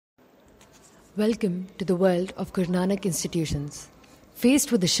Welcome to the world of Guru Nanak institutions.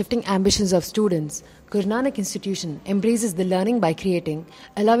 Faced with the shifting ambitions of students, Guru Nanak Institution embraces the learning by creating,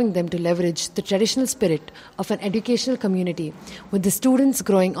 allowing them to leverage the traditional spirit of an educational community with the students'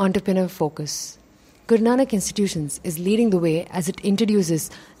 growing entrepreneur focus. Guru Nanak Institutions is leading the way as it introduces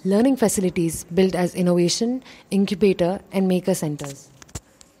learning facilities built as innovation, incubator, and maker centers.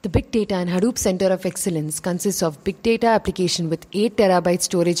 The Big Data and Hadoop Center of Excellence consists of big data application with 8 terabyte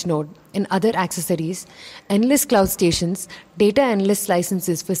storage node and other accessories, endless cloud stations, data analyst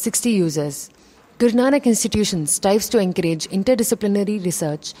licenses for 60 users. Guru Nanak Institution strives to encourage interdisciplinary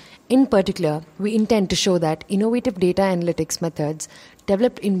research. In particular, we intend to show that innovative data analytics methods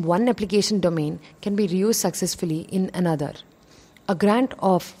developed in one application domain can be reused successfully in another. A grant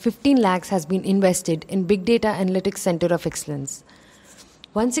of 15 lakhs has been invested in Big Data Analytics Center of Excellence.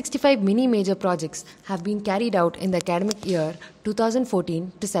 165 mini major projects have been carried out in the academic year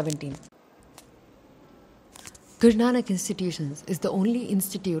 2014 to 17. Guru Nanak Institutions is the only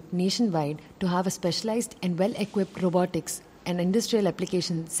institute nationwide to have a specialized and well-equipped robotics and industrial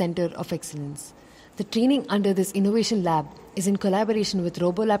application center of excellence. The training under this innovation lab is in collaboration with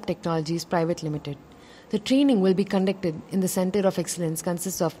RoboLab Technologies Private Limited. The training will be conducted in the Center of Excellence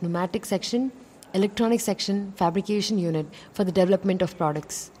consists of pneumatic section, electronic section, fabrication unit for the development of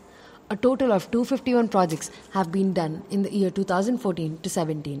products. A total of 251 projects have been done in the year 2014 to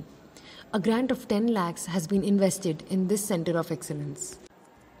 17. A grant of 10 lakhs has been invested in this Center of Excellence.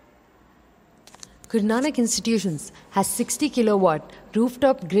 Guru Nanak Institutions has 60 kilowatt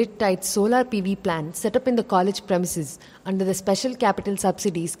rooftop grid-tied solar PV plant set up in the college premises under the Special Capital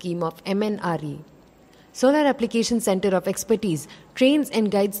Subsidy Scheme of MNRE. Solar Application Center of Expertise trains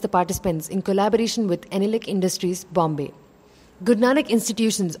and guides the participants in collaboration with Enilic Industries, Bombay. Guru Nanak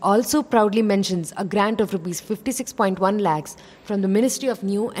Institutions also proudly mentions a grant of Rs 56.1 lakhs from the Ministry of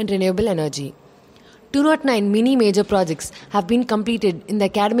New and Renewable Energy. 209 mini major projects have been completed in the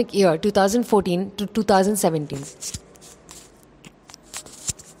academic year 2014 to 2017.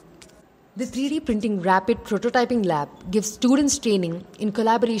 The 3D Printing Rapid Prototyping Lab gives students training in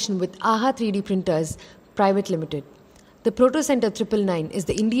collaboration with AHA 3D Printers Private Limited. The Proto Center 999 is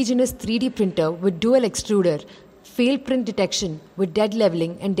the indigenous 3D printer with dual extruder, failed print detection with dead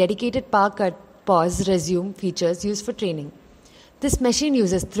leveling and dedicated power cut, pause, resume features used for training. This machine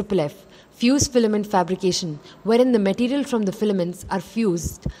uses FFF, fused filament fabrication, wherein the material from the filaments are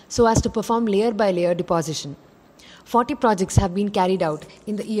fused so as to perform layer by layer deposition. 40 projects have been carried out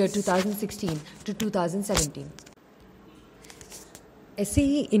in the year 2016 to 2017.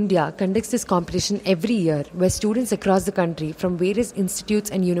 SAE India conducts this competition every year where students across the country from various institutes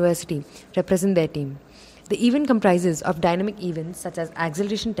and universities represent their team. The event comprises of dynamic events such as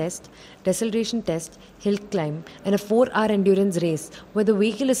acceleration test, deceleration test, hill climb, and a 4-hour endurance race where the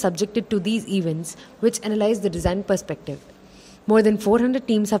vehicle is subjected to these events which analyze the design perspective. More than 400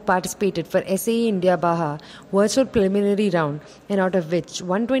 teams have participated for SAE India Baha virtual preliminary round, and out of which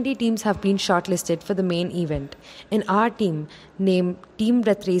 120 teams have been shortlisted for the main event. And our team, named Team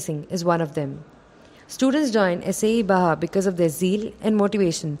Breath Racing, is one of them. Students join SAE Baha because of their zeal and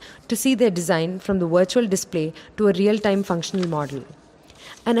motivation to see their design from the virtual display to a real-time functional model.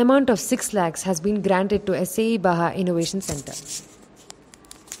 An amount of 6 lakhs has been granted to SAE Baha Innovation Center.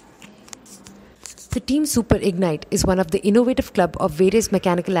 The Team Super Ignite is one of the innovative club of various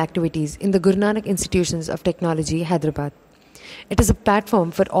mechanical activities in the Guru Nanak Institutions of Technology, Hyderabad. It is a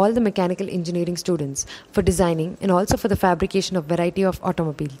platform for all the mechanical engineering students for designing and also for the fabrication of variety of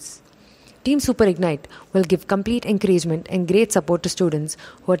automobiles. Team Super Ignite will give complete encouragement and great support to students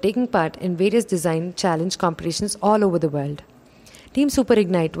who are taking part in various design challenge competitions all over the world. Team Super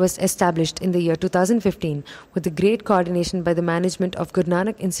Ignite was established in the year 2015 with the great coordination by the management of Guru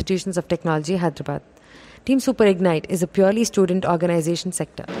Nanak Institutions of Technology, Hyderabad. Team Super Ignite is a purely student organization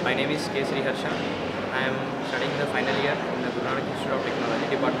sector. My name is K. Sri Harsha. I am studying the final year in the Guru Nanak Institute of Technology,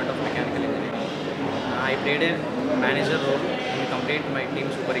 Department of Mechanical Engineering. I played a manager role in complete my Team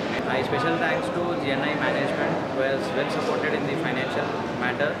Super Ignite. I special thanks to GNI management who has well supported in the financial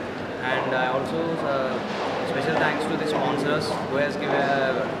matter, and I also special thanks to the sponsors who has given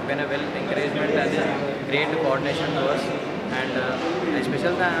a well encouragement and great coordination to us. And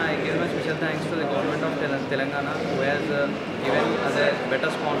I give my special thanks to the government of Telangana who has given us a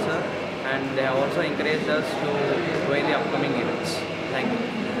better sponsor, and they have also encouraged us to go in the upcoming events. Thank you.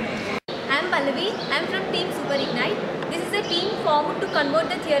 I am Pallavi. I am from Team Super Ignite. This is a team formed to convert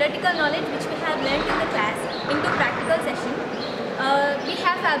the theoretical knowledge which we have learnt in the class into practical session. We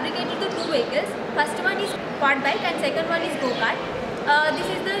have fabricated the 2 vehicles. First one is quad bike and second one is go-kart. This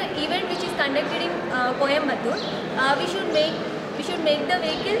is the event which is conducted in Coimbatore. We we should make the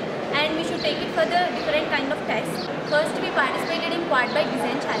vehicle and we should take it for the different kind of tests. First, we participated in quad bike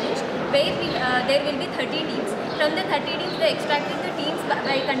design challenge, where there will be 30 teams. From the 30 teams, they extracted the teams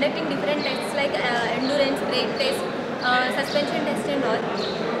by conducting different tests like endurance, brake test, suspension test and all.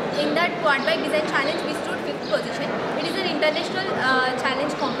 In that quad bike design challenge, we stood 5th position. It is an international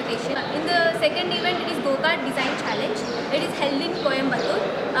challenge competition. In the second event, it is go-kart design challenge. It is held in Coimbatore.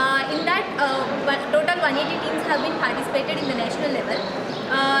 In that, total 180 teams have been participated in the national level.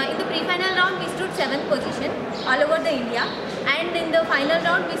 In the pre-final round, we stood 7th position all over the India. And in the final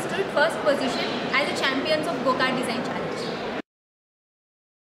round, we stood 1st position as the champions of go-kart design challenge.